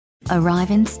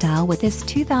Arrive in style with this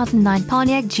 2009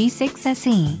 Pontiac G6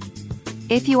 SE.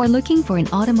 If you are looking for an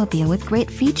automobile with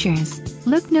great features,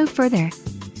 look no further.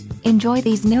 Enjoy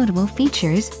these notable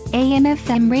features: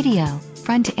 AM/FM radio,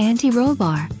 front anti-roll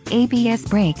bar, ABS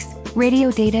brakes, radio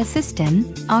data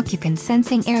system, occupant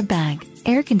sensing airbag,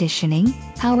 air conditioning,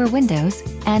 power windows,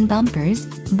 and bumpers,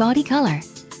 body color.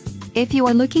 If you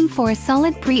are looking for a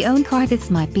solid pre-owned car, this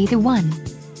might be the one.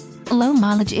 Low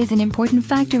mileage is an important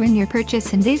factor in your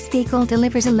purchase, and this vehicle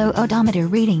delivers a low odometer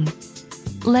reading.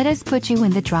 Let us put you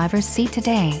in the driver's seat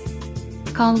today.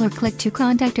 Call or click to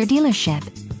contact our dealership.